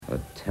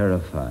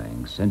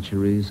terrifying,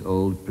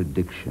 centuries-old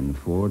prediction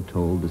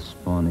foretold the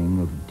spawning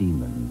of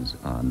demons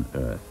on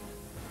Earth.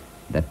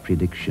 That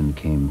prediction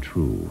came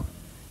true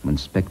when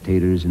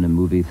spectators in a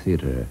movie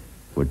theater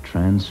were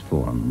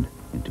transformed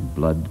into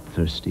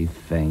bloodthirsty,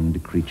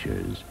 fanged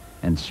creatures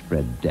and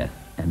spread death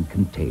and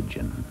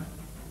contagion.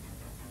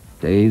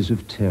 Days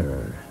of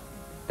terror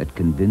that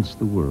convinced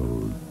the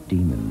world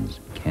demons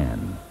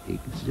can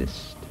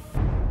exist.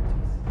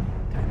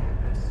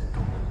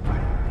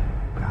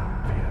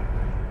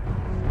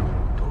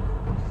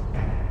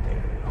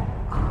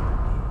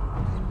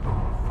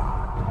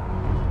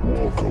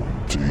 Welcome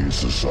to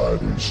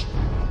E-Society's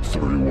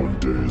 31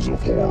 Days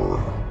of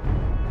Horror.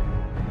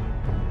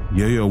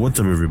 Yo, what's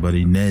up,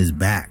 everybody? Nez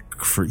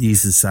back for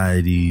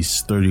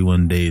E-Society's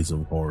 31 Days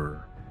of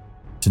Horror.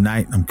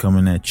 Tonight, I'm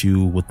coming at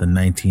you with the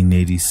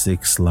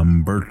 1986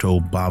 Lamberto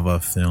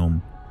Bava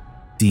film,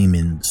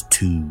 Demons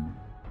 2.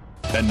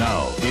 And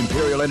now,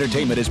 Imperial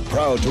Entertainment is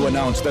proud to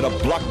announce that a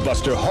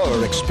blockbuster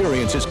horror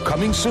experience is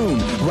coming soon,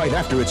 right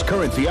after its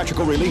current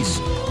theatrical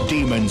release.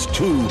 Demons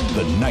 2,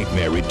 The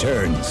Nightmare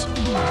Returns.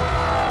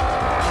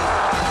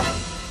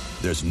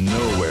 There's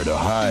nowhere to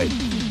hide.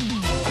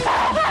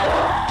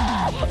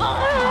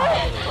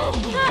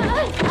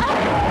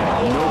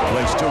 No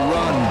place to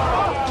run.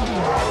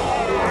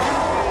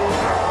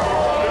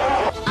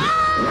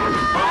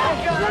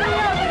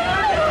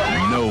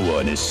 No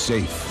one is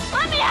safe.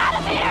 Let me out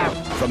of here!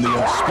 From the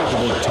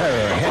unspeakable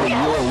terror heading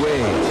your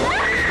way.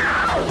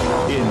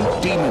 In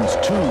Demons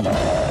 2,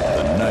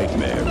 The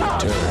Nightmare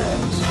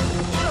Returns.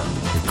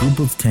 A group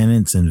of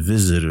tenants and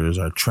visitors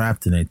are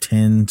trapped in a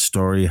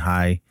 10-story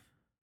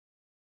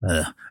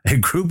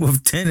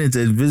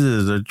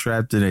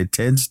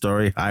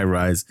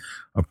high-rise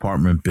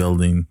apartment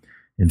building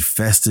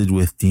infested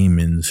with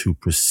demons who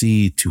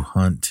proceed to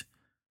hunt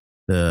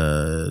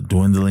the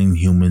dwindling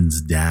humans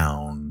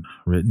down.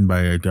 Written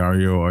by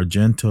Dario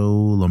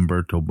Argento,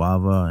 Lamberto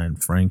Bava,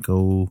 and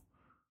Franco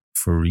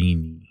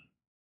Ferrini.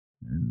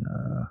 And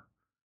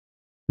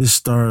this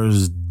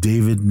stars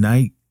David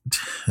Knight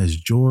as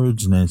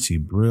George, Nancy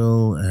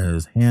Brill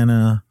as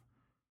Hannah,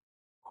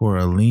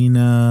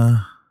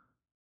 Coralina,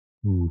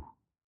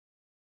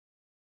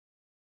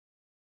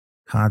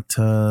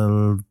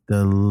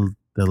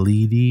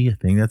 Cataldelidi, I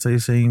think that's how you're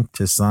saying,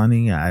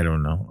 Tisani, I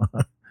don't know.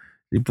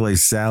 He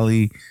plays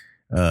Sally,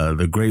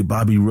 the great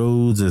Bobby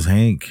Rhodes as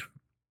Hank,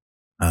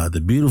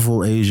 the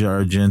beautiful Asia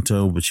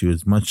Argento, but she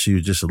was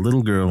just a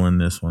little girl in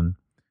this one.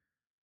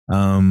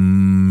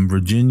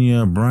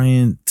 Virginia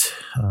Bryant,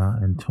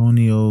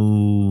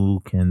 Antonio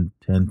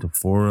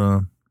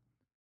Cantafora,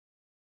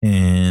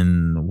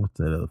 and what's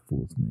that other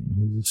fool's name?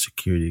 Who's the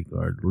security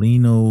guard?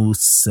 Lino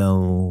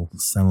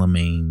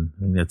Salamane. I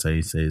think that's how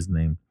you say his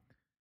name.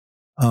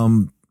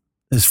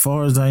 As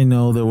far as I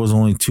know, there was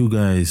only two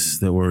guys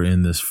that were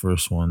in this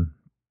first one.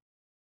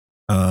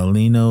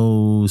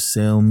 Lino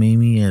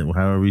Salamane,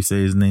 however you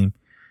say his name.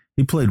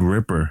 He played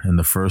Ripper in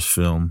the first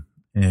film.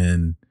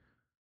 And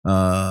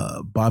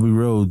Bobby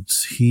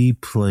Rhodes, he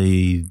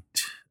played,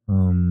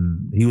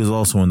 he was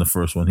also in the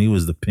first one. He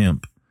was the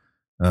pimp,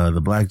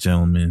 the black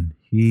gentleman.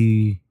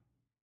 What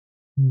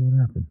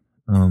happened?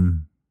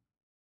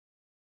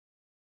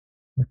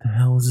 What the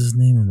hell was his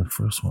name in the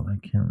first one? I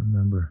can't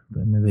remember. I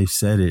mean, they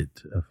said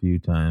it a few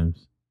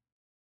times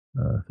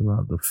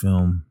throughout the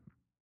film.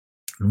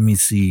 Let me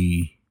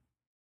see.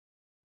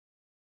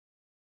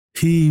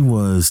 He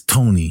was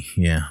Tony.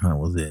 Yeah, that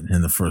was it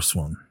in the first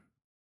one.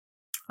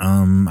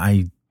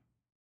 I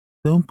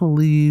don't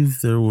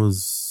believe there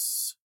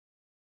was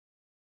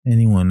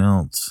anyone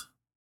else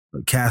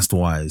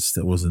cast-wise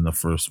that was in the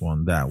first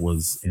one that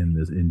was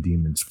in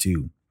Demons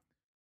 2.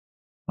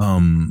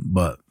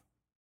 But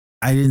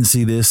I didn't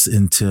see this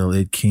until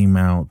it came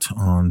out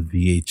on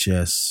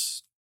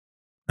VHS.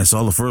 I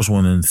saw the first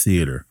one in the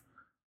theater.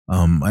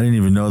 I didn't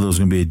even know there was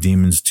going to be a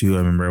Demons 2. I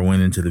remember I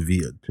went into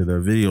the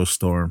video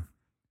store.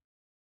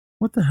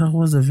 What the hell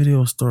was the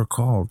video store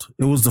called?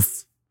 It was the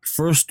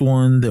first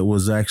one that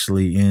was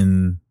actually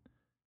in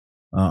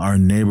our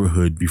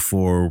neighborhood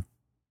before.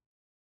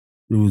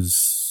 There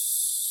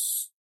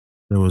was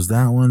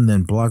that one,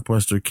 then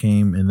Blockbuster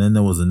came, and then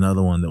there was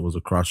another one that was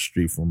across the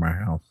street from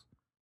our house.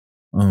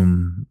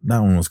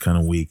 That one was kind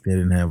of weak. They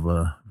didn't have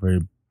a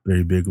very,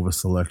 very big of a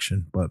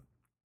selection, but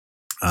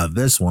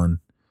this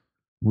one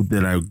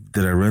that I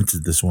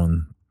rented, this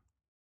one,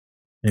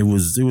 it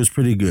was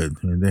pretty good.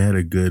 I mean, they had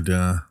a good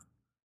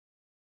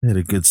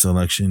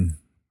selection.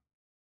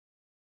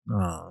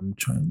 I'm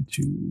trying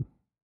to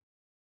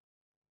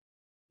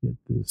get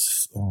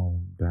this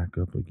all back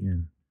up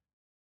again.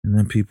 And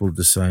then people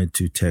decide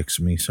to text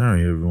me.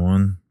 Sorry,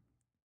 everyone.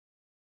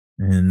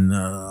 And,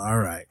 all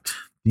right.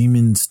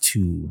 Demons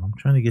 2. I'm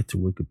trying to get to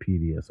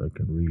Wikipedia so I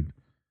can read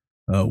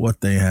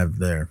what they have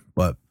there.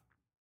 But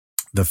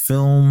the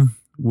film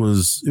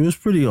was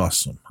pretty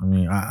awesome. I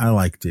mean, I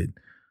liked it.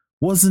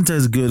 Wasn't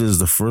as good as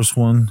the first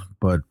one,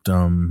 but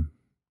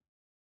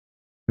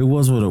it It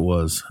was what it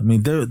was. I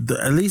mean,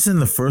 at least in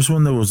the first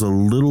one, there was a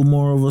little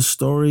more of a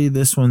story.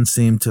 This one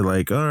seemed to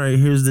like, all right,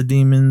 here's the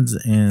demons,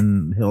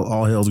 and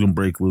all hell's gonna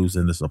break loose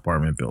in this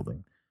apartment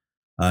building.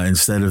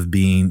 Instead of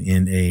being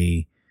in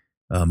a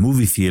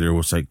movie theater,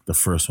 was like the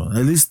first one.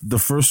 At least the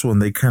first one,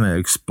 they kind of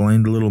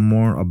explained a little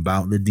more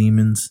about the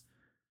demons.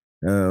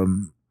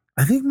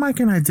 I think Mike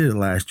and I did it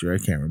last year. I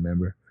can't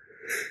remember.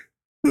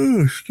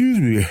 Oh, excuse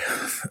me.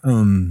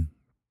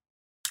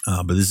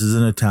 But this is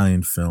an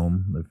Italian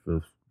film.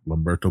 If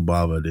Lamberto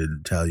Bava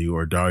didn't tell you,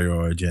 or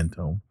Dario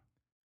Argento.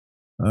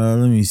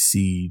 Let me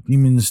see.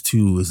 Demons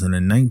 2 is a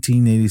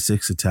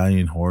 1986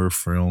 Italian horror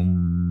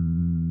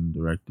film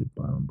directed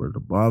by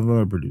Lamberto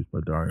Bava, produced by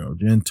Dario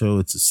Argento.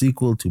 It's a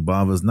sequel to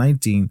Bava's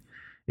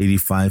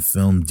 1985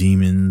 film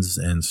Demons,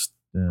 and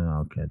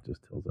okay, it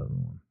just tells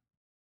everyone.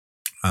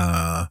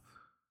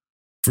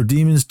 For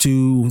Demons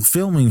 2,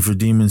 filming for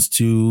Demons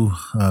 2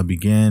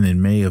 began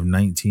in May of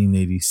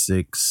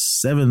 1986,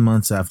 7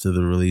 months after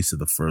the release of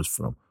the first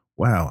film.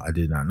 Wow, I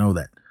did not know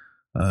that.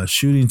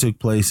 Shooting took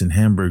place in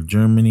Hamburg,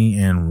 Germany,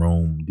 and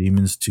Rome.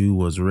 Demons 2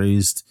 was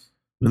released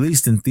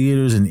in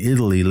theaters in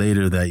Italy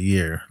later that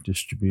year,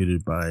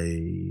 distributed by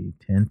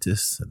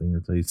Tantis, I think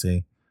that's how you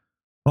say.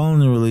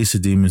 Following the release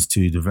of Demons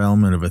 2,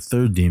 development of a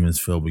third Demons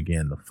film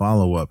began. The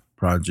follow-up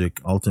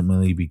project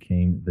ultimately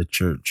became The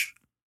Church.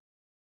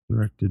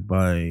 Directed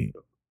by,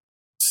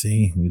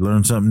 see, we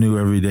learn something new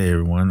every day,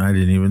 everyone. I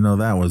didn't even know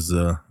that was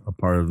a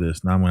part of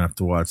this. Now I'm going to have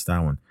to watch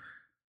that one.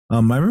 I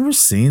remember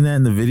seeing that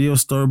in the video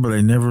store, but I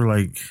never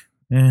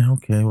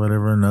okay,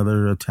 whatever,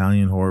 another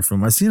Italian horror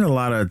film. I've seen a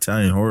lot of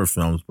Italian horror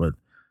films, but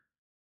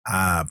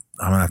I'm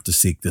going to have to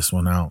seek this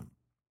one out.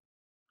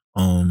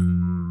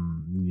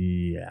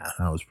 Yeah,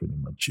 that was pretty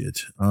much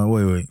it.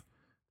 Wait.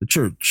 The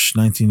Church,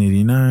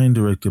 1989,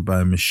 directed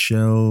by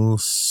Michelle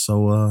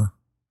Soavi,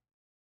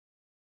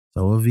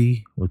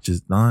 which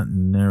is not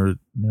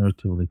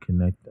narratively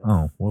connected.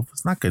 Oh, well, if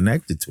it's not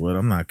connected to it,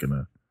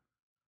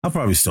 I'll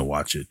probably still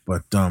watch it.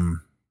 But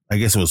I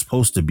guess it was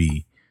supposed to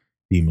be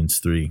Demons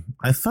 3.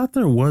 I thought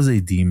there was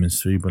a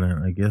Demons 3, but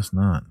I guess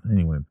not.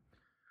 Anyway,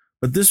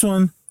 but this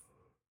one,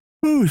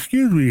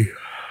 excuse me.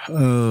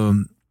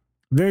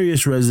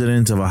 Various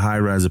residents of a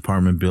high-rise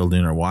apartment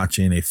building are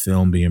watching a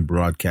film being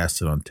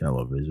broadcasted on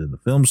television. The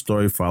film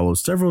story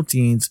follows several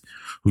teens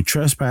who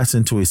trespass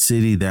into a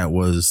city that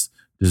was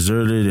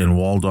deserted and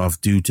walled off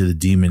due to the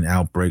demon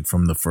outbreak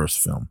from the first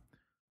film.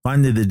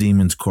 Finding the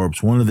demon's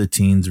corpse, one of the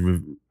teens,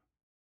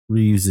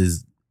 Reeves,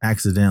 is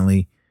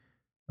accidentally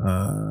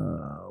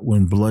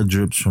when blood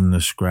drips from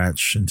the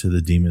scratch into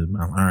the demon's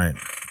mouth. All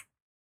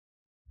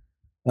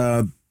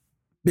right.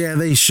 Yeah,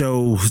 they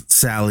show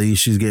Sally.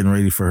 She's getting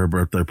ready for her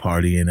birthday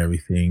party and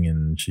everything,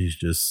 and she's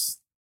just,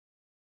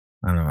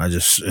 I don't know, I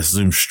just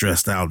assume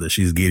stressed out that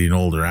she's getting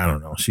older. I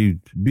don't know. She's a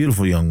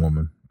beautiful young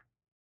woman.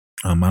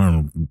 I don't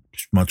know,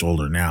 much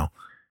older now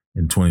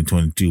in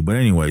 2022. But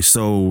anyway,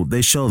 so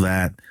they show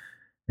that,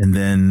 and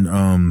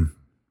then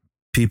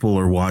people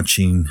are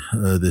watching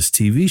this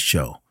TV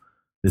show.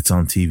 It's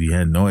on TV. I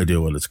had no idea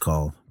what it's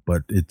called,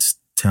 but it's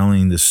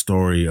telling the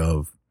story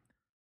of,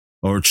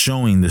 or it's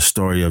showing the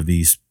story of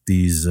these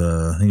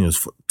I think it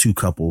was two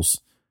couples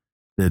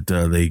that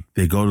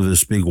they go to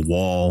this big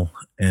wall,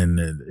 and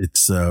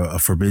it's a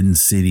forbidden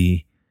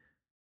city.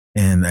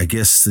 And I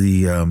guess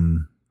I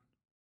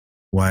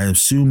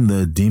assume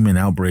the demon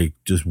outbreak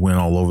just went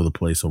all over the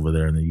place over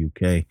there in the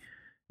UK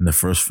in the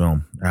first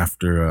film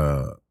after,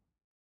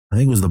 I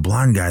think it was the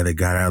blonde guy that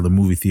got out of the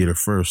movie theater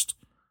first.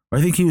 Or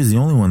I think he was the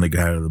only one that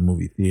got out of the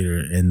movie theater,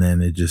 and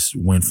then it just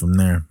went from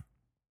there.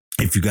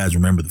 If you guys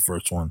remember the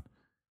first one.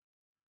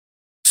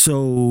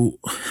 So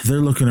they're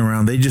looking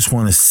around. They just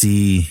want to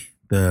see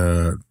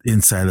the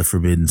inside of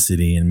Forbidden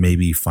City and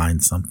maybe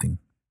find something.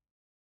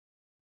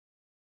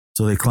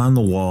 So they climb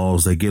the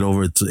walls. They get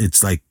over.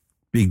 It's like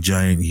big,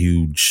 giant,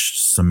 huge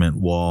cement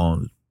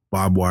wall,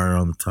 barbed wire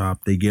on the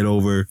top. They get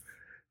over.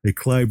 They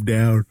climb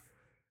down.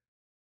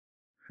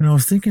 And I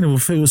was thinking,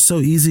 if it was so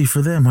easy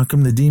for them, how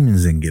come the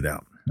demons didn't get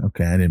out?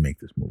 Okay, I didn't make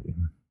this movie.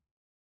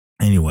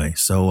 Anyway,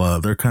 so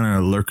they're kind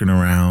of lurking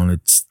around.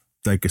 It's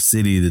like a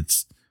city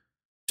that's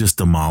just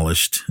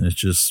demolished. It's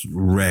just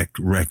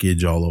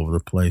wreckage all over the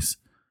place.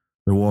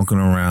 They're walking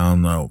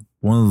around.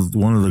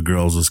 One of the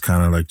girls was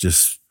kind of like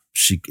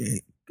she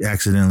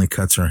accidentally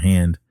cuts her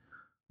hand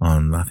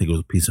on, I think it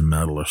was a piece of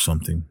metal or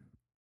something.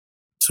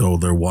 So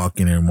they're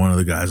walking, and one of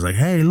the guys like,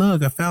 "Hey,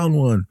 look, I found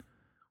one."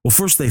 Well,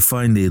 first they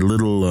find a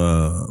little,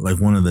 like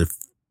one of the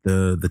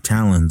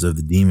talons of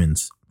the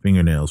demon's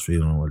fingernails. If you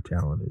don't know what a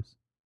talon is.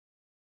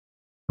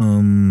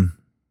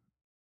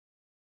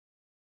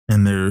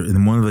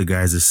 And one of the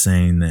guys is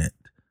saying that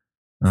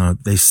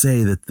they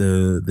say that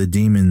the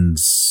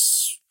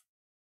demons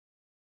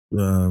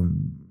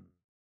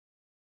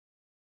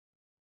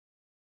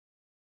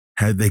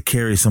they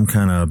carry some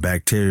kind of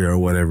bacteria or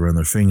whatever in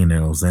their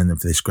fingernails. And if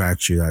they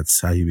scratch you,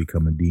 that's how you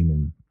become a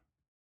demon.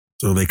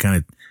 So they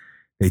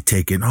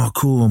take it, oh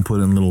cool, and put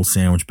it in a little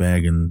sandwich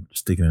bag and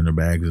stick it in their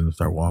bags and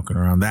start walking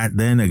around.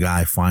 Then a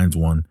guy finds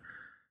one.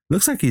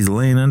 Looks like he's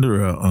laying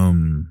under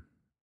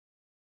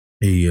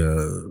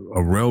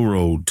a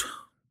railroad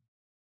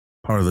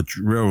part of the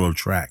railroad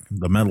track,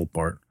 the metal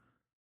part.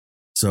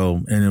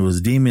 So, and it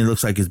was demon. It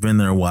looks like it's been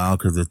there a while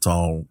because it's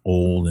all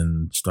old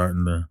and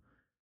starting to.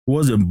 It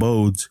wasn't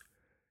bones.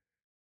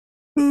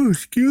 Oh,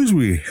 excuse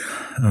me.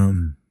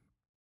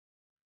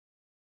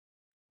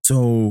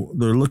 So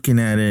they're looking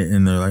at it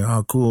and they're like,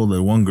 "Oh, cool."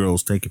 The one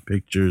girl's taking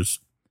pictures,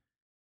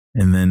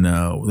 and then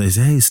they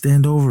say, "Hey,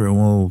 stand over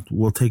and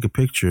we'll take a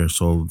picture."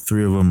 So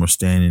 3 of them are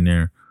standing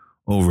there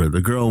over it.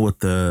 The girl with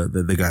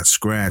they got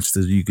scratched.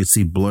 You could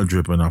see blood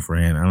dripping off her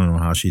hand. I don't know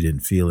how she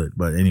didn't feel it,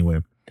 but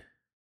anyway.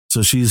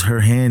 So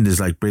her hand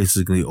is like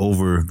basically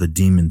over the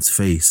demon's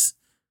face,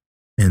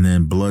 and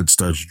then blood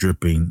starts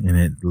dripping, and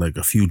it like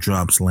a few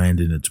drops land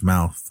in its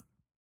mouth.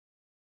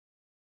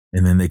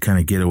 And then they kind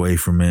of get away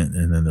from it,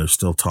 and then they're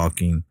still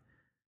talking.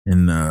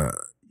 And all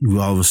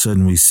of a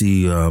sudden we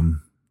see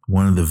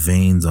one of the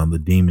veins on the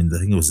demon, I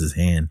think it was his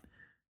hand,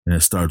 and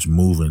it starts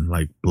moving,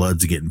 like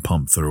blood's getting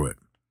pumped through it.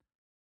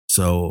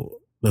 So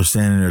they're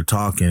standing there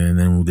talking, and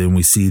then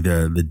we see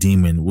the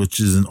demon, which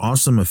is an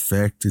awesome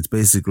effect. It's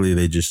basically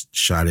they just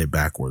shot it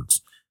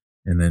backwards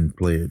and then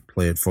play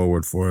it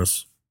forward for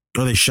us.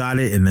 Or they shot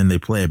it and then they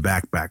play it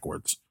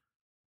backwards.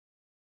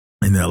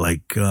 And they're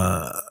like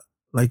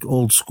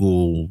old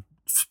school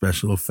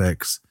special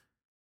effects.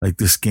 Like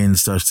the skin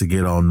starts to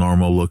get all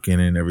normal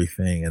looking and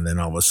everything, and then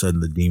all of a sudden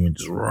the demon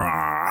just roar.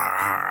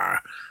 I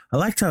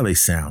liked how they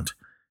sound.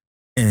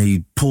 And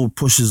he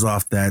pushes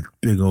off that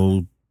big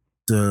old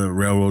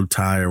railroad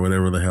tie or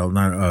whatever the hell,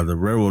 not the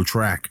railroad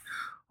track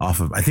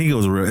off of. I think it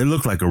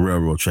looked like a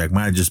railroad track.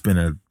 Might have just been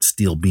a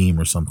steel beam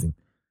or something.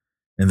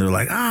 And they're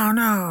like, "Oh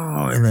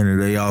no!" And then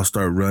they all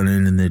start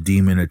running, and the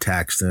demon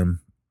attacks them.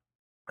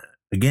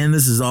 Again,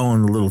 this is all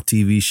on the little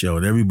TV show,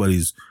 and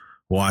everybody's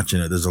watching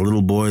it. There's a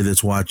little boy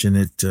that's watching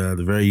it. The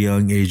very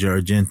young Asia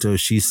Argento,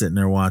 she's sitting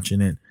there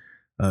watching it.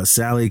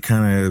 Sally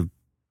kind of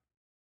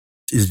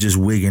is just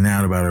wigging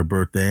out about her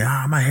birthday.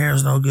 My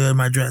hair's no good,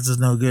 my dress is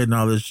no good, and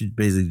all this. She's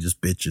basically just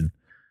bitching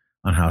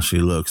on how she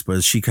looks.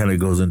 But she kind of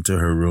goes into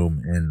her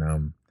room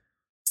and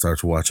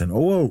starts watching. Oh,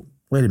 whoa,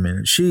 wait a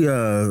minute. She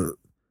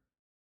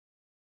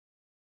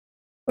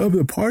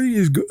the party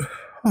is good.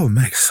 Oh,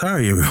 Max,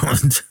 sorry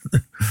everyone.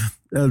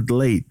 That was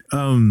late.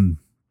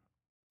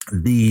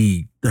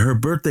 Her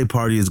birthday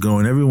party is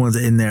going. Everyone's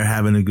in there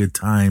having a good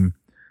time,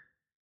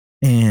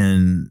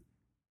 and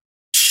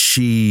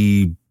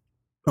the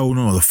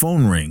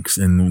phone rings,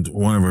 and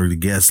one of her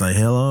guests like,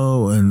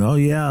 "Hello," and "Oh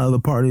yeah, the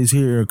party's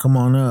here. Come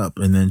on up."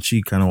 And then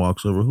she kind of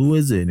walks over. "Who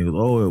is it?" And he goes,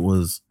 "Oh, it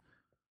was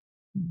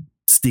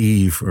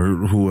Steve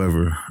or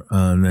whoever."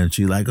 And then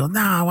she's like, "Oh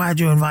no, why'd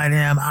you invite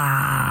him?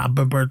 My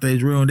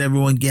birthday's ruined.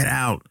 Everyone get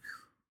out."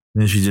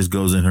 And then she just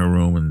goes in her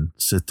room and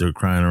sits there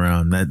crying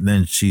around.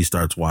 Then she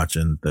starts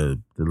watching the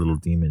little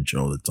demon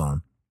show that's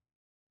on.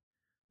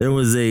 There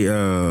was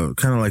a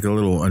kind of like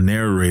a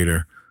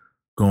narrator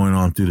going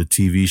on through the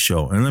TV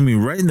show. And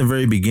right in the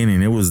very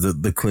beginning, it was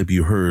the clip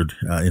you heard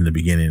in the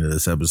beginning of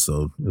this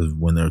episode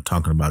when they're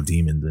talking about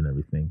demons and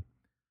everything.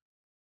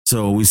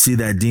 So we see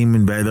that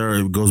demon back there.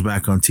 It goes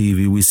back on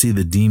TV. We see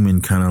the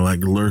demon kind of like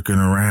lurking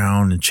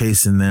around and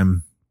chasing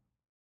them.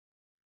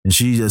 And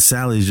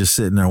Sally's just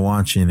sitting there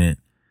watching it.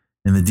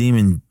 And the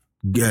demon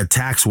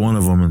attacks one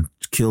of them and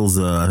kills,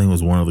 I think it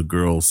was one of the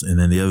girls. And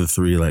then the other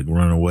 3 like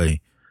run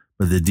away.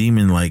 But the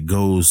demon like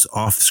goes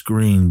off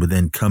screen, but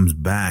then comes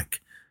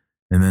back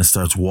and then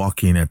starts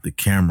walking at the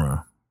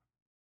camera.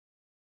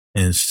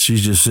 And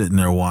she's just sitting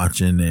there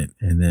watching it.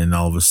 And then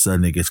all of a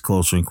sudden it gets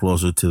closer and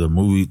closer to the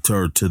movie,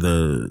 to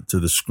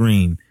the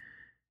screen.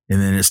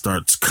 And then it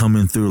starts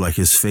coming through, like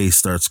his face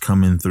starts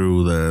coming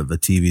through the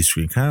TV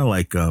screen. Kind of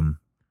like,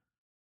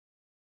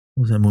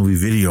 what was that movie,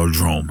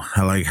 Videodrome?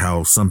 I like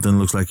how something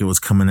looks like it was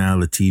coming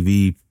out of the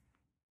TV.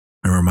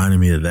 It reminded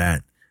me of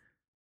that.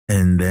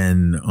 And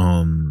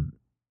then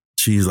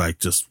she's like,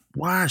 just,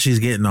 wow, she's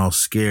getting all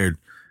scared.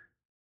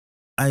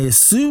 I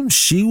assume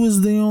she was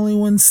the only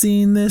one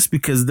seeing this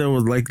because there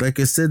was like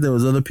I said, there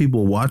was other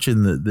people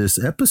watching this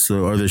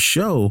episode or the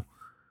show.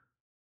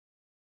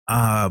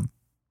 I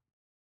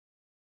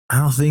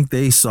don't think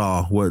they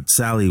saw what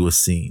Sally was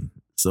seeing.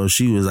 So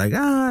she was like,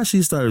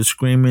 she started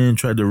screaming,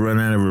 tried to run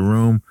out of her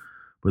room,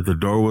 but the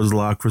door was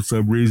locked for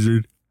some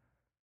reason.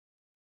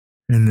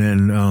 And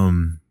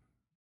then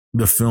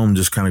the film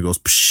just kind of goes,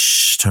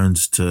 psh,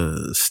 turns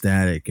to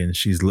static, and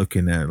she's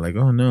looking at it like,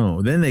 oh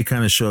no. Then they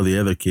kind of show the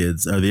other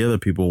kids, or the other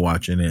people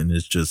watching it, and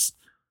it's just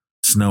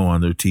snow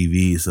on their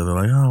TV. So they're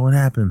like, oh, what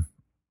happened?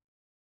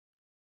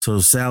 So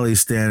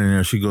Sally's standing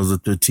there. She goes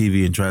up to the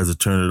TV and tries to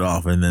turn it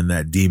off, and then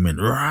that demon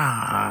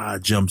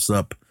jumps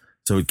up.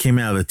 So it came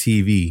out of the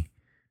TV,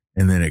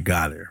 and then it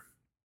got her.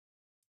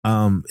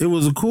 It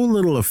was a cool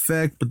little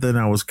effect, but then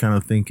I was kind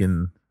of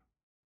thinking,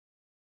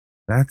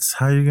 that's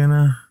how you're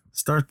gonna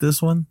start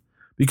this one?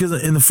 Because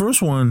in the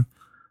first one,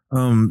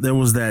 there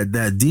was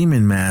that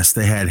demon mask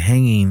they had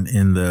hanging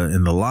in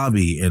the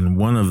lobby, and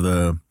one of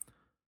the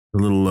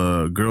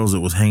little girls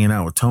that was hanging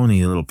out with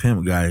Tony, the little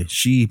pimp guy,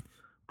 she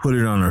put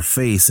it on her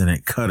face and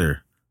it cut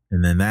her,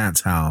 And then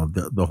that's how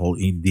the whole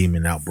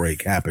demon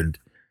outbreak happened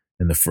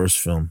in the first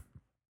film.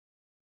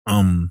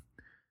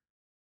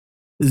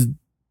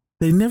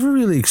 They never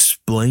really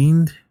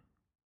explained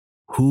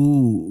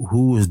who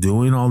was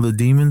doing all the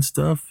demon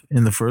stuff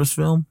in the first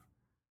film,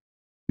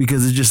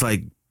 because it's just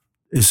like,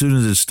 as soon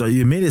as it started,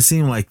 it made it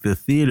seem like the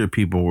theater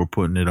people were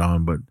putting it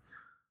on, but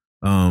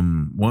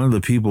one of the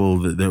people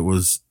that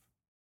was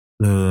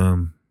I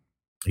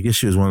guess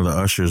she was one of the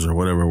ushers or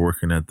whatever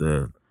working at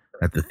the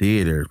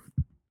theater.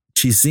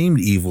 She seemed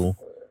evil,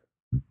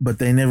 but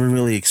they never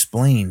really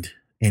explained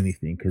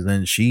anything, because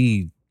then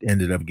she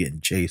ended up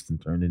getting chased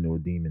and turned into a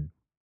demon.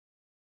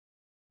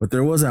 But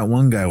there was that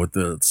one guy with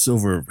the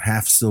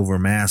half silver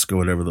mask or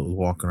whatever that was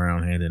walking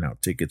around handing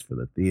out tickets for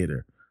the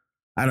theater.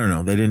 I don't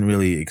know. They didn't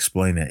really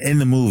explain that in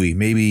the movie.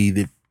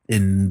 Maybe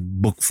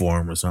in book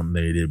form or something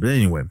they did. But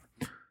anyway,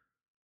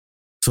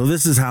 so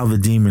this is how the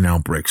demon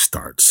outbreak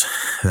starts.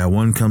 That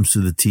one comes to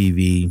the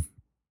TV,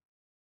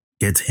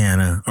 gets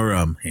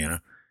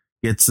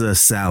gets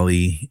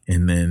Sally,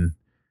 and then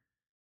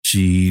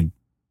she,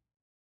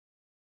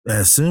 I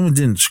assume it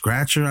didn't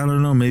scratch her. I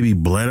don't know, maybe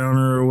bled on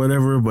her or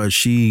whatever, but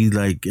she,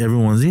 like,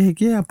 everyone's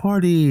like, yeah,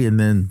 party. And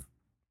then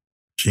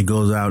she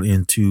goes out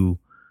into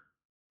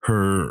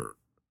the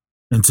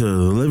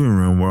living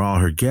room where all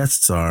her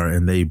guests are,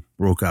 and they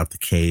broke out the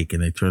cake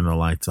and they turned the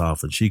lights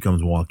off, and she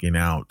comes walking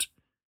out.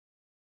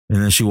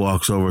 And then she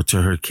walks over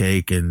to her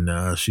cake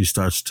and she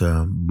starts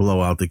to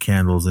blow out the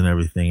candles and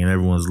everything, and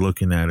everyone's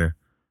looking at her.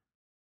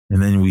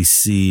 And then we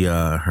see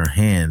her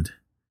hand.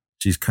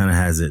 She kind of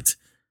has it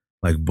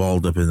like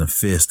balled up in a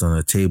fist on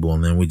the table,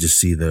 and then we just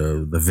see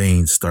the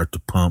veins start to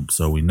pump,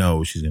 so we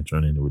know she's going to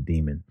turn into a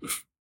demon.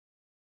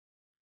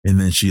 And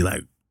then she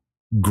like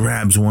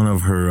grabs one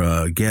of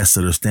her guests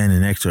that are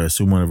standing next to her, I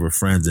assume one of her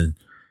friends, and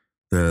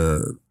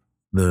the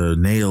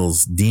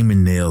nails,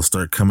 demon nails,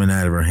 start coming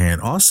out of her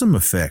hand. Awesome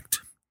effect.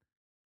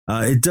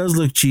 It does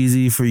look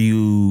cheesy for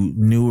you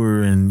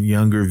newer and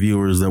younger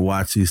viewers that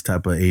watch these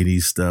type of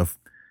 80s stuff.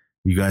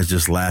 You guys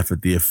just laugh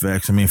at the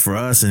effects. I mean, for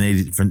us in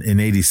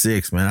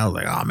 86, man, I was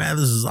like, oh man,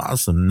 this is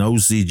awesome. No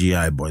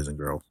CGI, boys and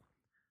girls.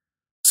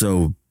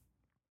 So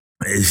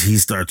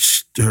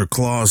her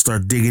claws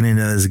start digging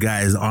into this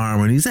guy's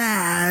arm, and he's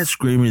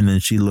screaming, and then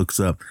she looks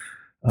up.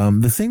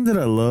 The thing that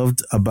I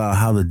loved about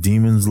how the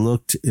demons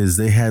looked is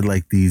they had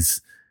like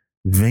these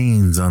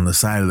veins on the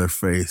side of their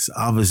face.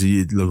 Obviously,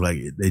 it looked like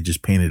they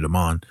just painted them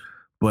on,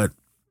 but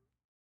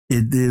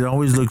it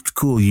always looked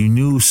cool. You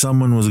knew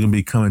someone was going to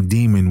become a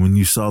demon when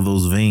you saw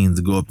those veins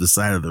go up the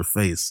side of their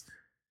face.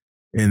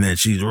 And then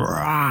she's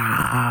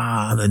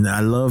rah! And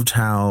I loved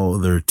how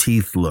their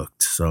teeth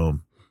looked. So,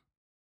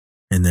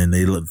 and then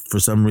they looked, for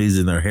some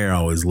reason, their hair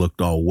always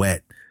looked all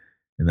wet,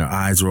 and their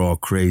eyes were all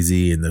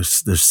crazy. And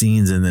there's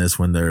scenes in this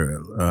when their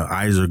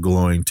eyes are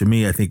glowing. To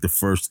me, I think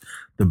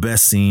the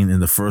best scene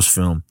in the first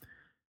film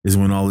is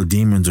when all the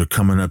demons are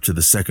coming up to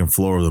the second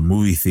floor of the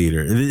movie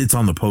theater. It's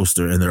on the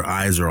poster, and their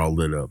eyes are all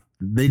lit up.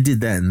 They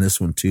did that in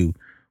this one too,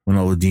 when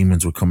all the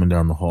demons were coming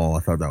down the hall. I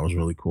thought that was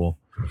really cool.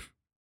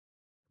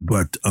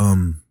 But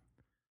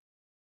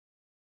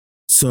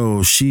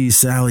so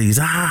Sally's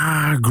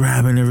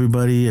grabbing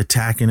everybody,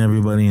 attacking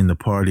everybody in the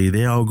party.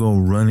 They all go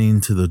running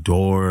to the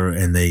door,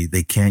 and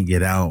they can't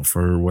get out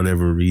for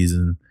whatever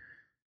reason.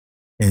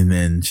 And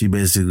then she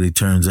basically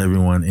turns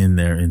everyone in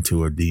there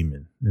into a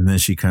demon. And then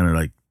she kind of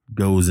like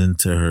goes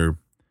into her,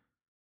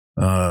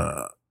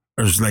 or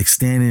like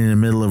standing in the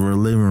middle of her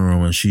living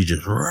room, and she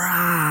just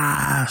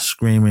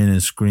screaming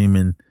and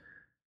screaming.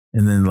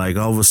 And then like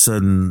all of a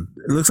sudden,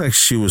 it looks like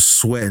she was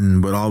sweating,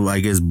 but all,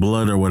 I guess,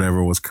 blood or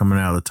whatever was coming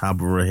out of the top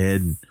of her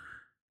head.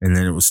 And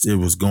then it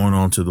was going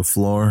onto the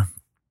floor.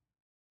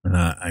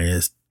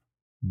 I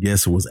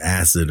guess it was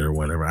acid or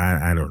whatever.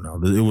 I don't know.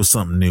 It was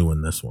something new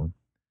in this one.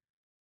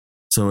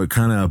 So it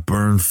kind of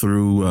burned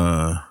through,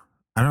 I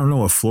don't know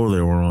what floor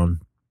they were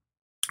on,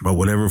 but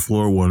whatever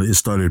floor it was, it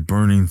started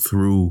burning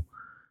through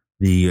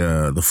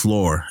the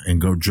floor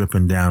and go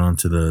dripping down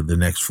onto the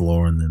next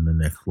floor, and then the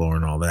next floor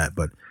and all that.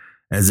 But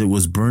as it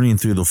was burning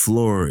through the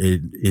floor,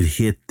 it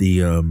hit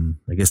the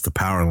I guess the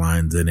power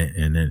lines in it,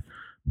 and it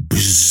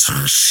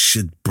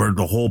burned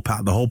the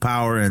whole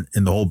power, and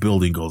the whole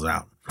building goes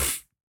out.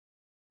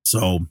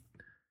 So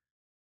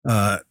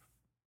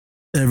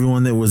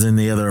everyone that was in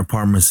the other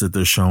apartments that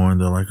they're showing,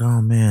 they're like,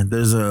 oh man,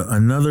 there's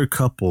another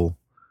couple,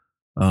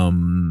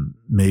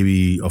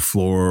 maybe a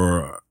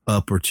floor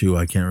up or two,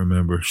 I can't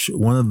remember.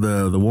 One of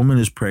the woman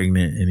is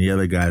pregnant, and the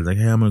other guy's like,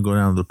 hey, I'm gonna go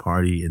down to the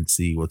party and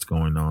see what's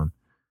going on.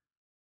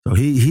 So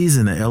he's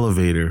in the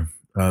elevator.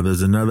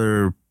 There's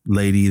another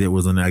lady that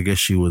was I guess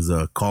she was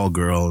a call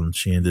girl, and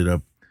she ended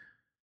up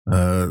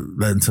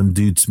letting some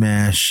dude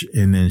smash,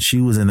 and then she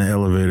was in the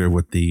elevator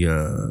with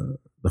the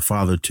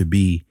father to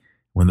be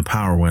when the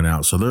power went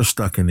out. So they're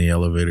stuck in the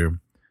elevator.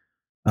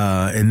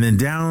 And then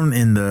down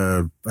in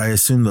I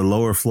assume the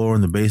lower floor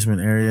in the basement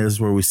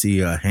areas where we see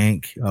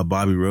Hank,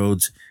 Bobby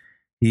Rhodes.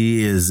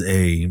 He is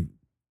a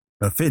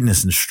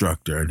fitness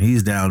instructor, and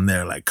he's down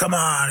there like, come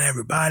on,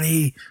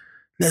 everybody,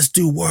 let's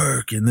do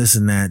work and this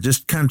and that,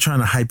 just kind of trying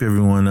to hype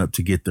everyone up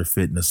to get their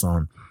fitness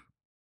on.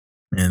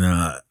 And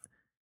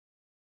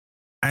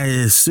I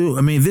assume,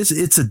 I mean, this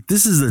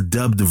is a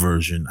dubbed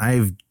version.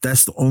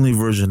 That's the only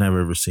version I've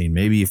ever seen.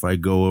 Maybe if I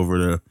go over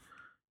to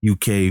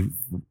UK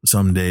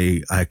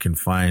someday, I can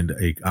find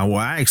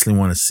I actually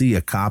want to see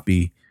a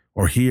copy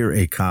or hear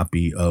a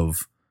copy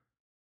of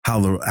how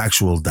the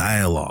actual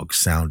dialogue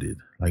sounded.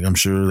 Like, I'm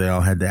sure they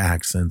all had the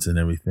accents and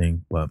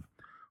everything,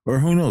 or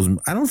who knows?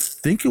 I don't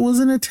think it was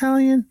in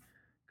Italian,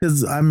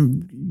 because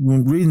I'm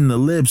reading the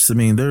lips. I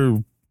mean,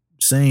 they're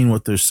saying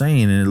what they're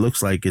saying and it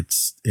looks like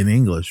it's in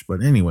English,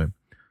 but anyway.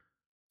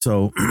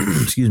 So,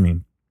 excuse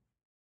me.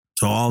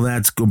 So all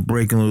that's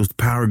breaking loose. The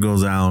power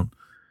goes out.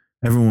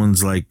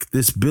 Everyone's like,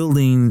 this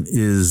building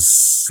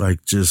is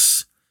like,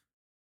 just,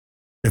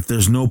 if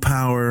there's no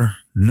power,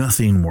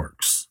 nothing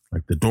works.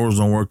 Like, the doors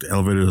don't work. The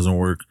elevator doesn't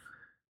work.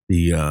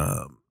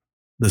 The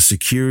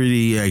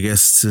security, I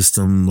guess,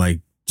 system,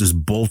 like,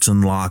 just bolts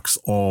and locks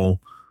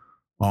all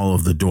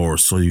of the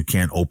doors, so you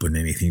can't open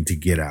anything to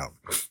get out.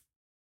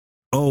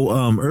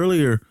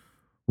 Earlier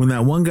when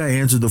that one guy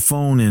answered the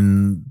phone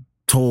and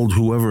told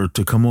whoever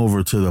to come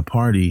over to the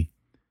party,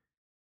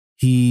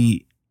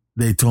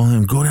 they told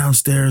him, go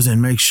downstairs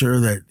and make sure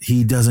that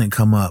he doesn't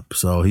come up.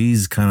 So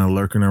he's kind of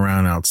lurking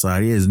around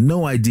outside. He has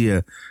no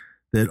idea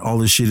that all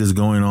this shit is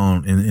going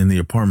on in the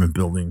apartment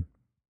building.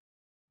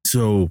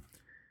 So,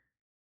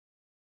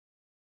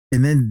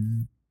 and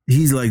then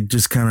he's like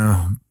just kind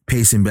of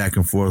pacing back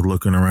and forth,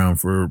 looking around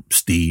for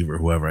Steve or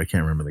whoever. I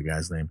can't remember the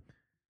guy's name.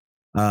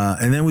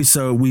 And then we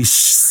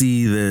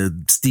see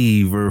the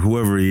Steve or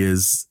whoever he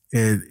is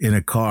in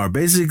a car,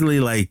 basically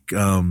like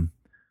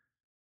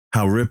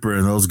how Ripper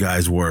and those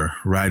guys were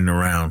riding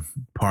around,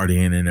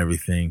 partying and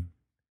everything.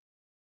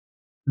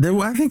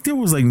 I think there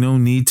was like no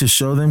need to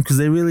show them, because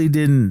they really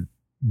didn't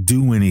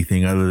do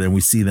anything other than we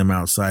see them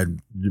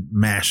outside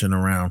mashing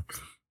around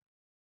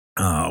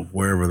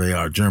wherever they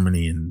are,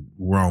 Germany and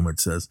Rome, it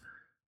says.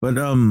 But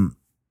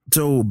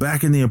so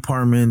back in the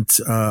apartment,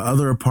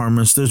 other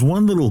apartments, there's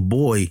one little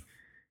boy.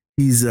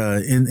 He's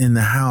in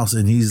the house,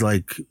 and he's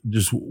like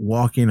just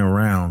walking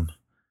around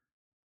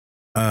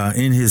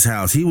in his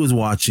house. He was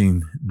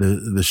watching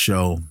the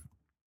show,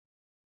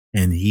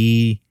 and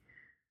his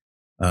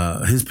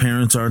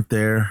parents aren't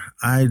there.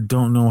 I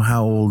don't know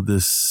how old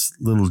this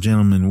little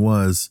gentleman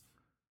was,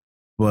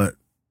 but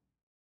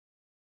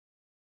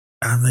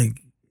I'm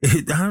like,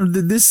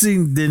 this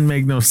scene didn't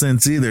make no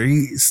sense either.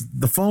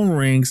 The phone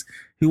rings.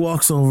 He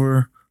walks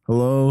over,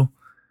 hello,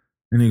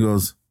 and he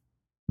goes,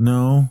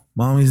 no,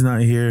 mommy's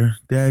not here.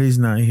 Daddy's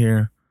not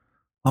here.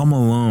 I'm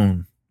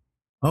alone.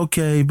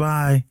 Okay,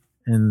 bye.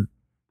 And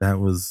that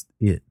was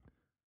it.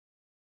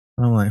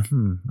 I'm like,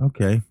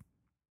 okay.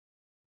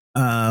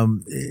 I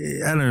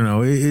don't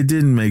know. It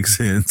didn't make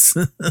sense,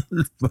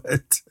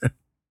 but,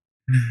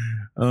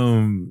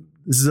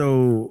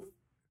 so,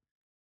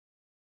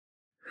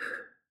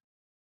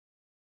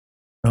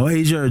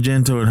 Asia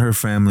Argento and her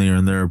family are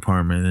in their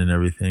apartment and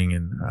everything.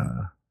 And,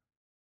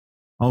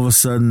 all of a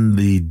sudden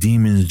the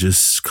demons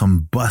just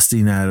come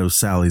busting out of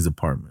Sally's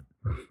apartment.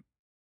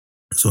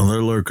 So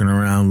they're lurking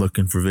around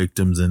looking for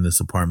victims in this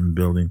apartment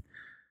building.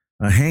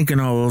 Hank and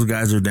all those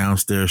guys are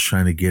downstairs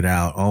trying to get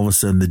out. All of a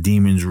sudden the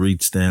demons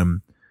reach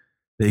them.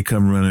 They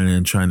come running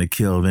in trying to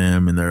kill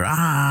them, and they're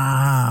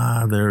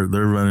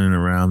running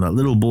around. That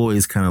little boy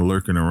is kind of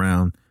lurking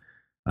around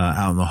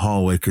out in the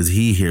hallway because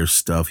he hears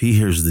stuff. He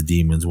hears the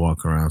demons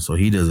walk around, so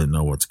he doesn't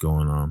know what's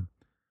going on.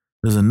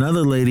 There's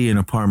another lady in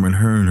an apartment,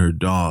 her and her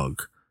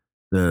dog.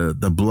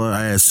 The blood,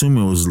 I assume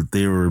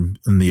they were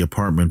in the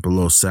apartment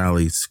below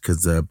Sally's,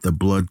 because the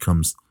blood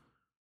comes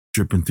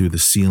dripping through the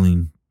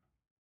ceiling,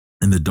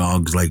 and the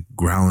dog's like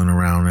growling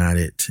around at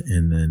it.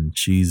 And then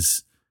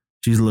she's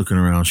looking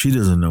around. She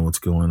doesn't know what's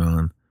going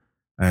on.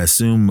 I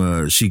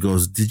assume she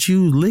goes, did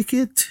you lick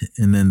it?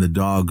 And then the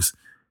dog's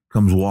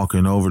comes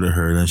walking over to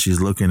her, and then she's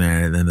looking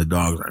at it, and then the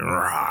dog's like,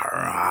 rah,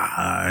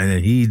 rah,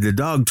 and the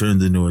dog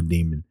turns into a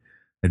demon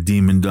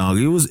dog.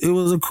 It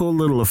was a cool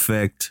little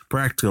effect,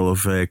 practical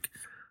effect.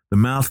 The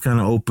mouth kind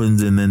of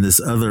opens, and then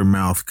this other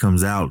mouth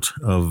comes out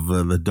of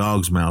the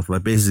dog's mouth.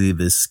 Like, basically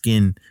the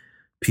skin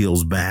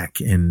peels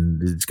back,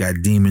 and it's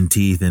got demon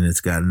teeth, and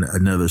it's got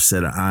another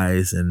set of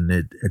eyes, and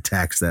it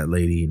attacks that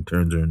lady and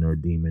turns her into a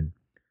demon.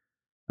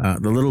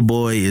 The little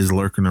boy is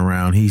lurking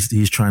around.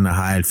 He's trying to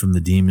hide from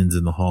the demons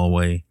in the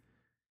hallway.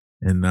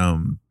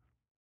 And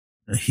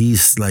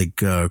he's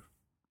like,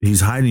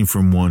 he's hiding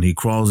from one. He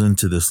crawls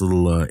into this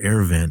little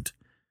air vent,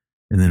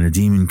 and then a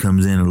demon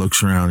comes in and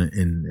looks around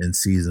and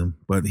sees him.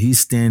 But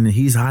he's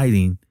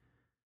hiding,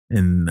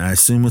 and I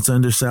assume it's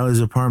under Sally's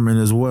apartment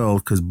as well,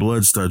 because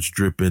blood starts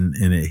dripping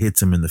and it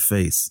hits him in the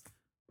face.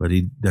 But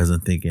he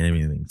doesn't think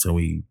anything, so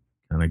he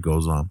kind of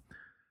goes on.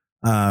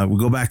 We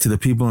go back to the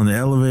people in the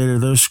elevator.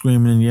 They're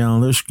screaming and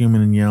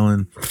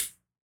yelling.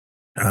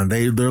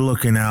 They're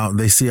looking out.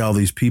 They see all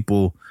these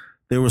people.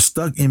 They were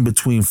stuck in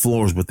between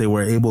floors, but they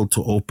were able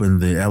to open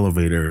the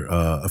elevator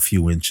a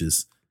few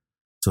inches.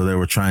 So they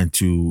were trying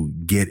to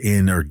get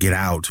in or get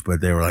out,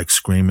 but they were like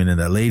screaming, and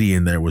that lady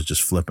in there was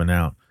just flipping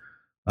out.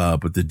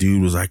 But the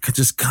dude was like,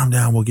 just calm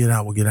down. We'll get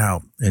out. We'll get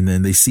out. And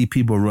then they see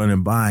people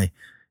running by.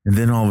 And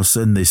then all of a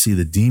sudden they see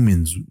the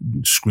demons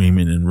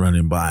screaming and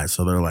running by.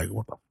 So they're like,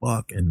 what the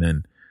fuck? And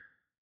then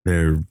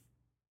they're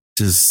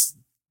just,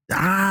 they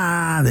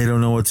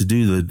don't know what to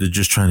do. They're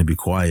just trying to be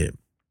quiet.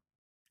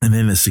 And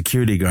then the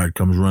security guard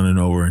comes running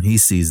over and he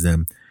sees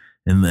them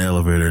in the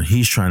elevator and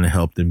he's trying to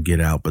help them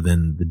get out. But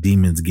then the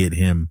demons get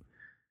him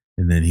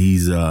and then he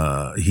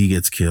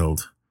gets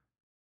killed.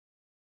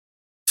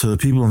 So the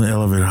people in the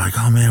elevator are like,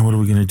 oh man, what are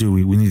we going to do?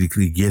 We need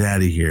to get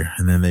out of here.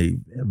 And then they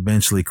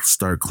eventually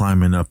start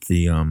climbing up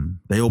they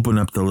open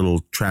up the little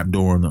trap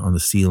door on the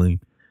ceiling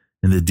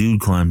and the dude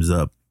climbs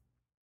up.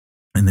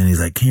 And then he's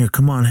like, here,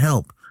 come on,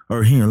 help.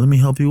 Or here, let me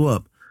help you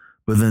up.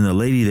 But then the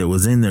lady that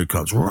was in there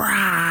comes, rah!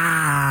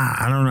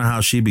 I don't know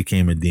how she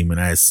became a demon.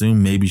 I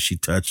assume maybe she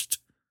touched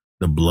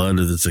the blood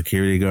of the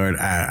security guard.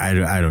 I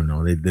don't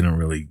know. They didn't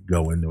really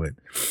go into it.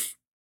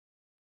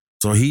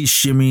 So he's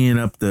shimmying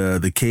up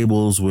the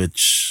cables,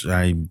 which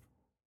I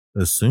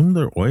assume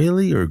they're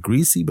oily or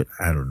greasy, but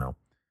I don't know.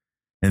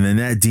 And then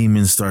that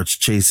demon starts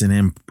chasing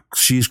him.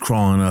 She's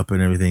crawling up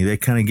and everything. They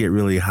kind of get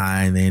really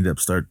high and they end up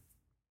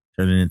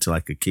turning into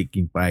like a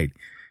kicking fight.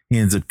 He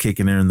ends up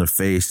kicking her in the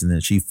face and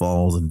then she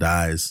falls and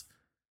dies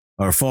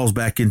or falls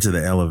back into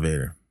the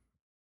elevator.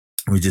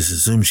 We just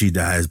assume she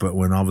dies, but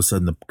when all of a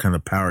sudden the kind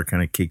of power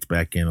kind of kicked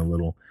back in a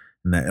little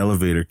and that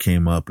elevator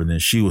came up and then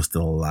she was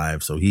still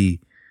alive. So he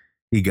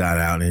got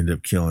out and ended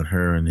up killing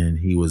her, and then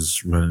he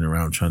was running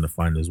around trying to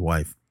find his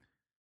wife.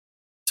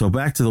 So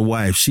back to the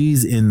wife,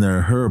 she's in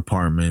her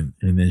apartment,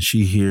 and then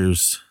she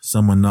hears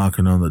someone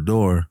knocking on the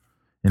door,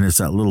 and it's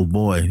that little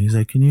boy. And he's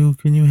like, Can you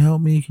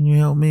help me? Can you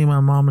help me? My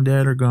mom and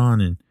dad are gone.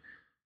 And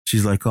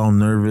she's like all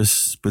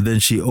nervous, but then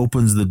she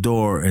opens the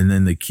door, and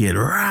then the kid,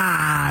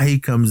 rah, he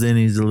comes in.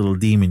 He's a little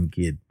demon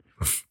kid.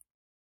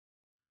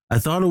 I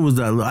thought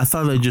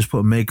they just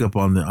put makeup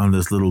on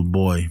this little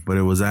boy, but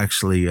it was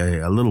actually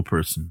a little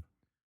person.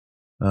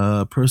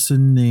 A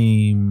person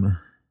named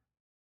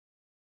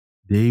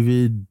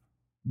David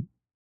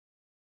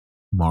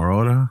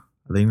Marotta,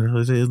 I think that's how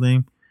I say his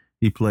name.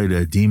 He played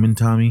a demon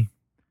Tommy.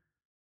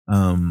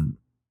 And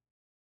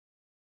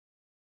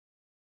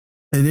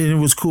it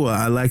was cool.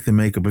 I like the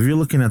makeup. If you're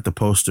looking at the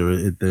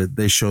poster,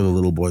 they show the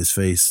little boy's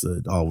face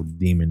all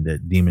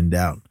demoned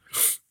out.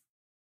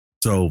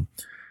 So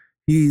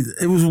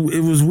it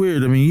was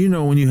weird. I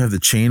mean, when you have the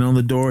chain on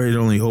the door, it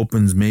only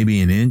opens maybe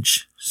an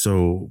inch.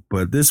 So,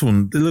 but this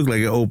one, it looked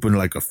like it opened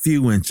like a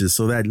few inches.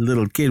 So that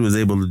little kid was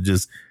able to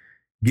just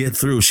get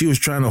through. She was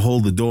trying to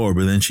hold the door,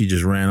 but then she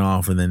just ran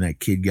off and then that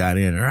kid got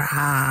in.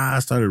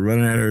 Started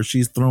running at her.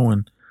 She's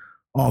throwing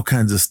all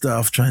kinds of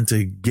stuff, trying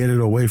to get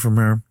it away from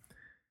her.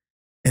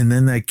 And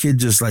then that kid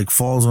just like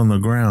falls on the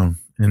ground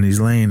and he's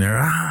laying there.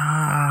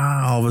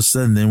 All of a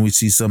sudden, then we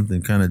see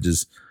something kind of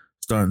just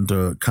starting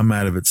to come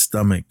out of its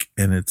stomach,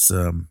 and it's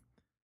a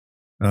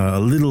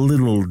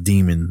little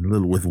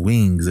demon, with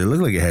wings. It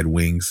looked like it had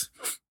wings,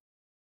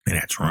 and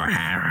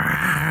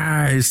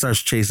it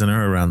starts chasing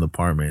her around the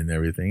apartment and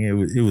everything.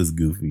 It was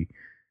goofy,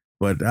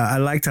 but I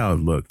liked how it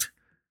looked.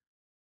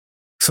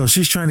 So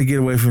she's trying to get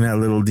away from that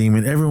little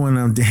demon.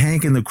 Everyone,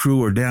 Hank and the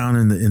crew are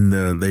down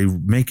they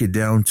make it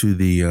down to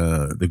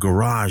the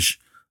garage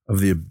of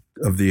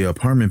the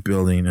apartment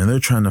building, and they're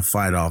trying to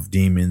fight off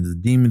demons.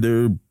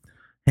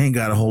 Hank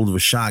got a hold of a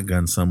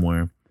shotgun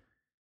somewhere.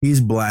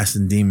 He's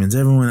blasting demons.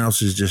 Everyone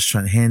else is just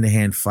trying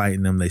hand-to-hand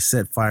fighting them. They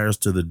set fires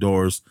to the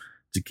doors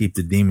to keep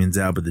the demons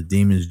out, but the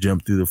demons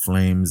jump through the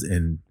flames,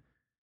 and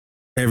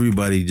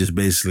everybody just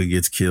basically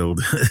gets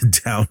killed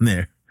down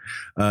there.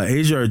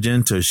 Asia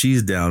Argento,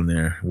 she's down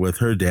there with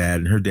her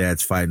dad, and her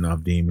dad's fighting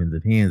off demons,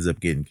 and he ends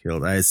up getting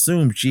killed. I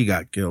assume she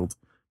got killed,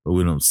 but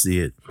we don't see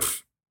it.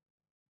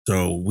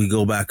 So we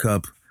go back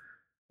up.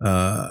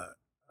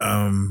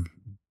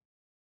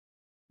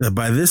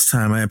 By this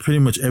time, pretty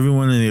much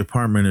everyone in the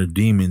apartment are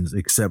demons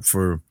except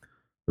for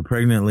the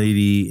pregnant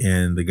lady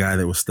and the guy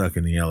that was stuck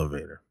in the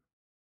elevator.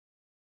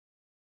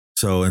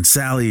 So, and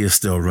Sally is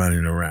still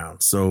running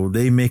around. So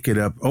they make it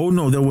up. Oh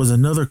no, there was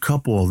another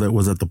couple that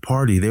was at the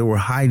party. They were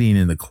hiding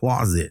in the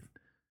closet,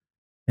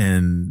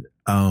 and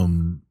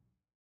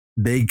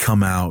they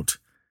come out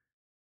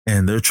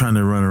and they're trying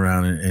to run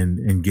around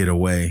and get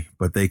away.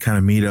 But they kind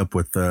of meet up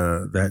with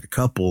that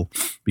couple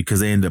because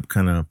they end up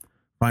kind of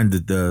find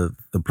the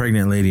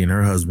pregnant lady and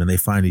her husband. They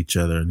find each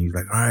other, and he's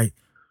like, all right,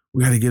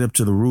 we got to get up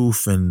to the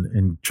roof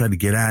and try to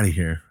get out of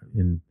here.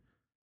 And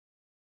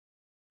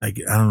I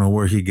don't know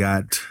where he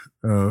got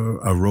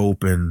a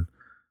rope and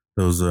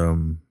those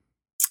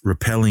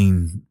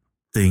repelling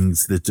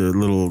things, that the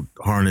little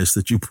harness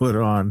that you put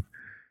on.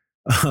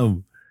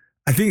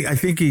 I think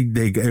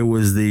it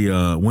was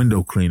the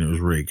window cleaner's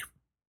rig.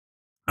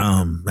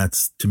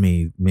 That's, to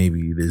me,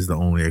 maybe is the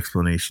only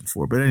explanation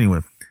for it. But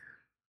anyway,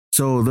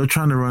 so they're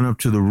trying to run up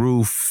to the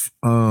roof.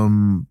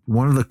 One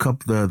of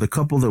the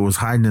couple that was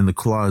hiding in the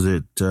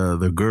closet,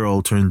 the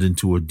girl turns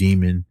into a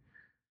demon,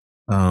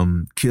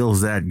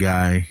 kills that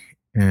guy,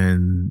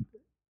 and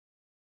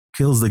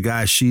kills the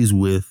guy she's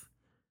with.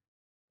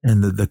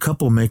 And the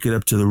couple make it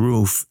up to the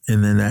roof.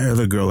 And then that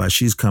other girl, as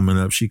she's coming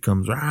up, she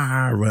comes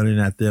running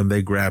at them.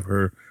 They grab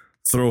her,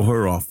 throw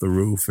her off the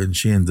roof, and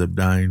she ends up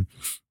dying.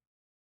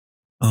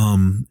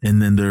 And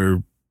then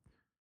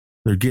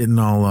they're getting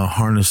all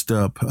harnessed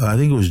up. I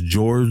think it was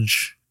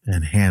George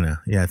and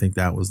Hannah. Yeah, I think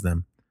that was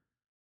them.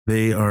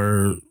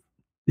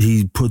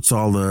 He puts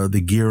all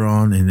the gear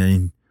on, and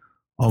then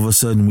all of a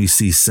sudden we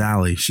see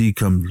Sally. She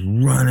comes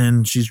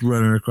running. She's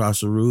running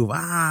across the roof.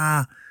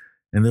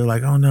 And they're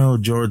like, oh no,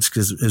 George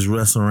is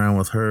wrestling around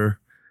with her.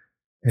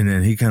 And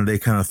then they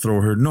kind of throw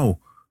her. No,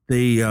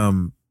 they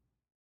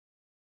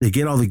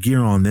get all the gear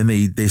on. Then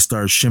they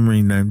start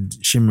shimmering.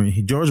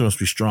 George must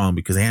be strong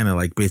because Hannah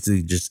like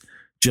basically just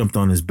jumped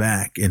on his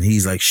back and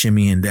he's like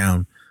shimmying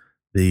down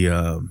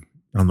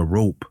on the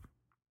rope.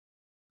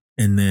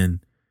 And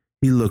then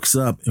he looks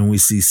up and we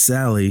see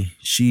Sally.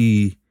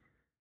 She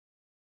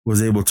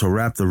was able to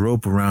wrap the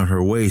rope around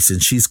her waist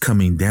and she's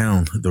coming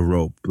down the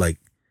rope like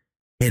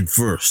head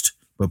first,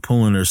 but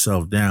pulling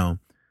herself down.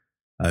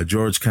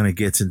 George kind of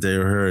gets into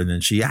her and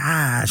then she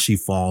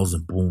falls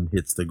and boom,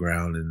 hits the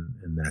ground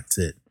and that's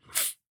it.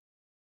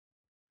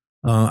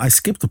 I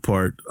skipped a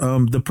part.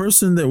 The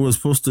person that was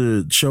supposed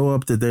to show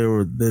up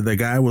the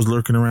guy was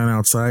lurking around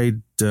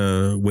outside,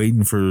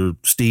 waiting for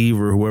Steve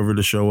or whoever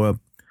to show up.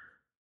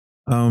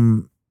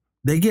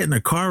 They get in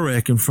a car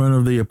wreck in front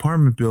of the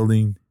apartment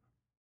building.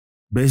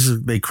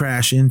 Basically, they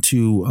crash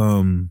into,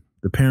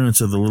 the parents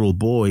of the little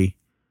boy.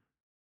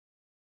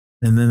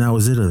 And then that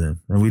was it of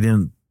them.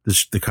 And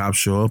the cops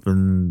show up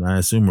and I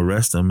assume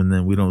arrest them. And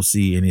then we don't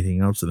see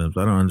anything else of them.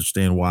 So I don't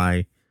understand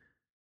why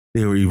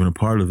they were even a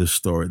part of this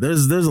story.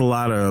 There's a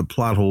lot of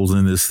plot holes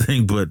in this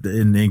thing, but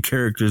in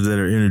characters that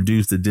are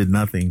introduced that did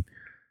nothing.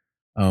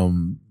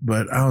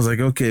 But I was like,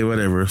 okay,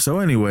 whatever. So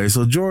anyway,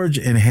 so George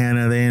and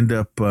Hannah, they end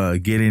up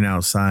getting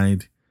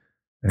outside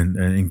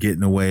and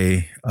getting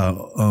away.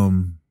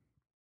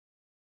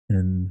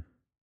 And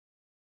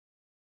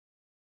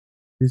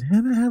did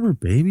Hannah have her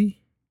baby?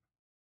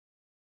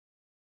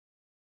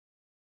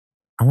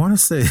 I want to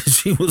say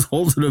she was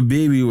holding a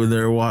baby when they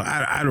were walking.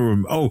 I don't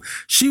remember. Oh,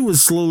 she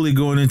was slowly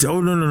going into. Oh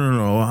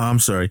no! I'm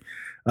sorry.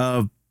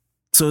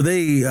 So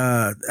they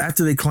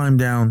after they climb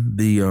down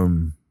the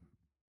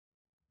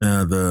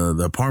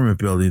apartment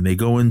building, they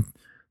go into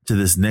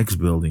this next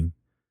building,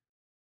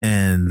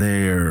 and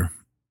they're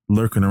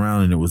lurking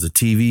around. And it was a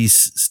TV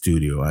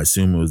studio. I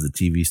assume it was the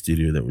TV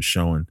studio that was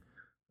showing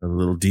a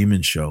little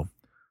demon show.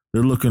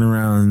 They're looking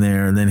around in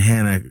there, and then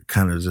Hannah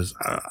kind of just,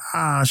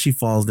 she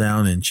falls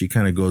down, and she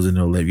kind of goes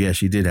into a labor. Yeah,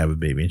 she did have a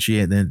baby, and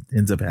she then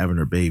ends up having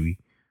her baby.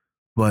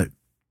 But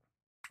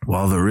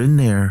while they're in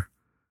there,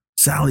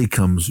 Sally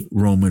comes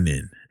roaming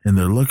in, and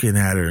they're looking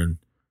at her,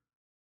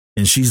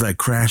 and she's like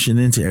crashing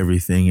into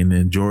everything, and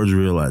then George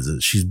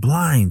realizes she's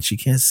blind. She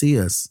can't see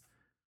us.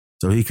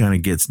 So he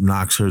kind of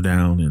knocks her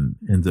down and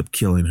ends up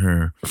killing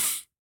her.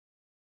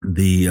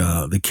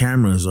 The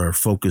cameras are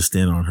focused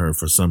in on her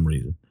for some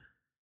reason.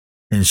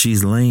 And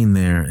she's laying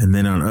there. And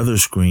then on other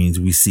screens,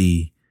 we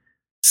see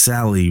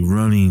Sally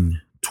running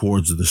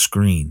towards the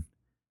screen.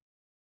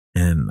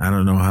 And I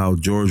don't know how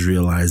George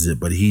realized it,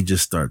 but he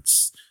just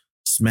starts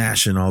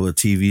smashing all the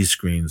TV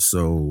screens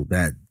so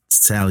that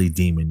Sally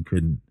demon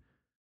couldn't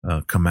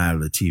come out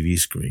of the TV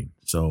screen.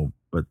 So,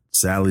 but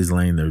Sally's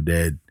laying there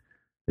dead.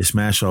 They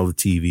smash all the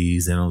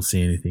TVs. They don't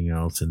see anything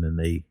else. And then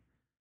they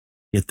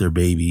get their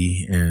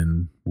baby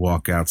and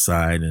walk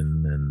outside.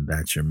 And then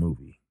that's your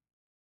movie.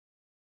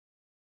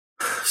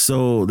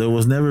 So there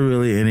was never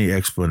really any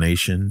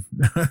explanation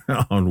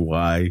on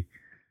why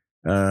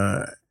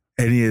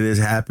any of this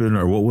happened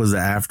or what was the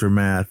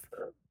aftermath.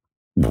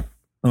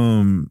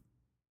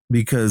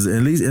 Because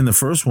at least in the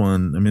first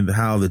one, I mean,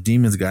 how the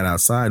demons got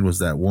outside was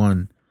that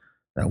one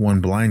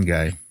blind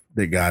guy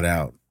that got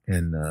out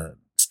and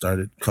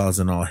started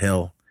causing all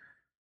hell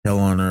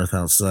on earth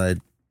outside.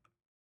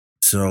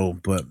 So,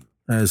 but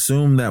I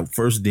assume that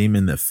first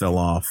demon that fell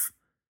off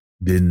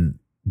didn't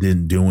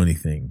do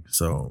anything.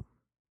 So.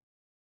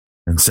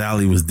 And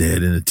Sally was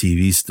dead in the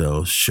TV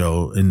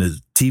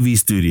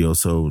studio,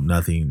 so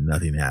nothing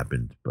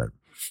happened. But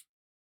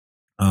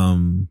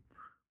trying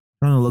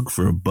to look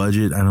for a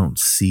budget. I don't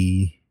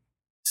see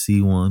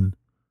one.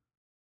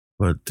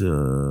 But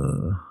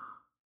I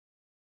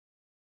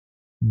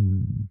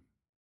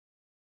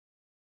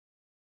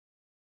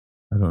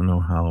don't know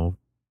how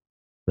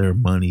their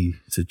money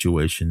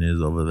situation is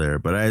over there.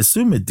 But I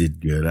assume it did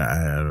good.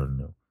 I don't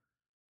know.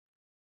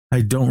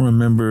 I don't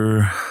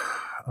remember.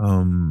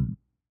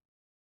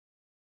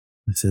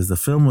 It says the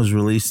film was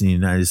released in the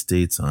United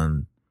States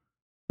on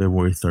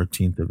February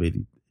 13th of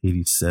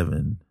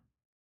 87.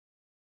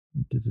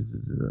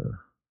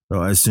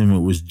 So I assume it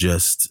was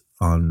just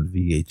on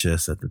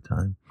VHS at the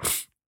time.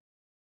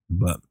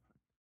 But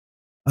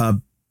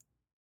the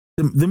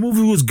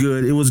movie was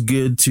good. It was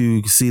good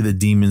to see the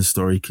demon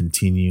story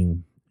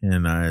continue.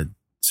 And I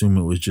assume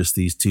it was just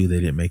these two.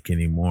 They didn't make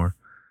any more.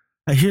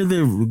 I hear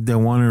they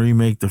want to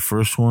remake the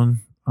first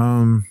one.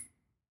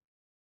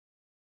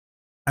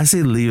 I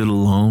say leave it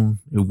alone.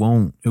 It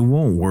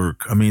won't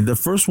work. I mean, the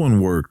first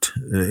one worked.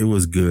 It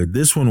was good.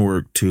 This one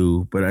worked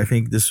too, but I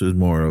think this was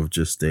more of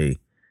just a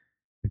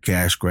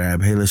cash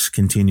grab. Hey, let's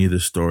continue the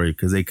story,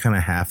 because they kind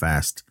of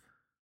half-assed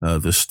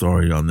the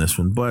story on this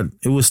one, but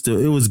it was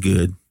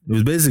good. It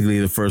was basically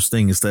the first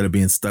thing. Instead of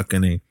being stuck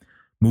in a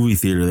movie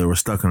theater, they were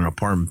stuck in an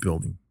apartment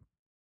building.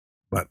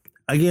 But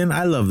again,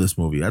 I love this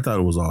movie. I thought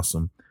it was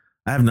awesome.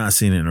 I have not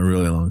seen it in a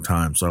really long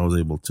time, so I was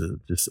able to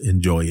just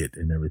enjoy it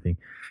and everything.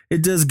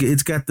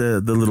 It's got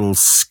the little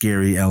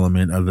scary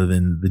element, other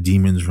than the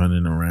demons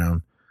running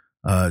around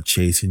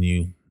chasing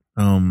you.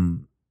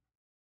 But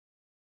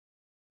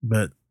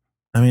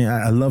I mean,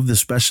 I love the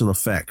special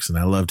effects, and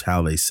I loved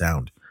how they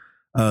sound.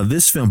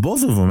 This film,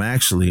 both of them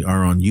actually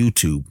are on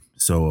YouTube,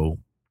 so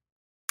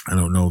I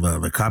don't know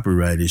the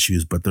copyright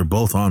issues, but they're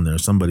both on there.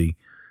 Somebody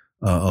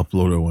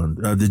uploaded one.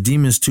 The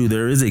Demons 2,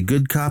 there is a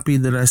good copy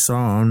that I saw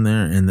on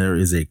there, and there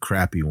is a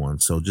crappy one.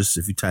 So just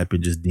if you type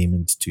in just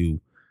Demons 2,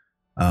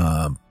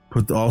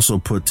 put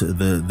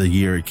the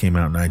year it came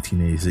out,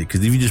 1986.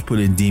 Because if you just put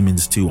in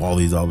Demons 2, all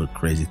these other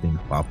crazy things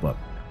pop up.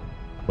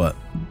 But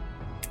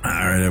all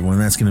right, everyone,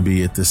 that's going to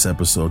be it this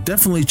episode.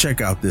 Definitely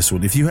check out this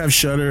one if you have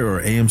Shudder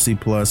or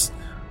AMC Plus.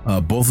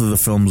 Both of the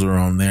films are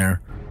on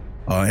there.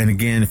 And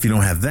again, if you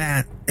don't have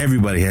that,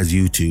 everybody has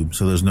YouTube,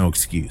 so there's no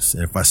excuse.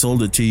 And if I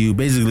sold it to you,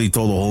 basically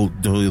told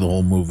you the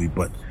whole movie,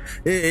 but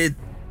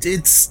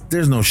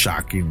there's no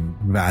shocking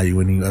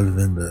value any other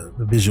than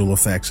the visual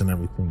effects and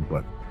everything.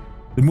 But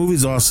the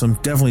movie's awesome.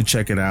 Definitely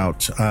check it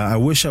out. I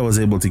wish I was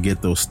able to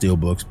get those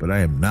steelbooks, but I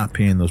am not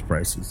paying those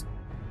prices.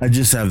 I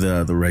just have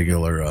the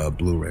regular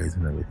Blu-rays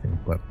and everything,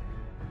 but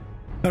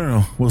I don't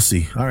know. We'll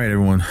see. All right,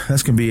 everyone.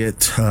 That's going to be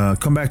it.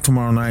 Come back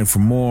tomorrow night for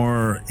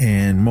more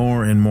and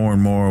more and more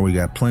and more. We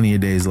got plenty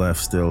of days left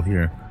still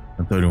here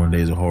on 31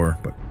 Days of Horror.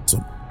 But so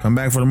come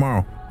back for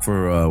tomorrow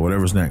for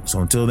whatever's next.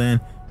 So until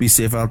then, be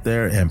safe out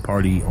there and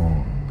party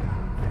on.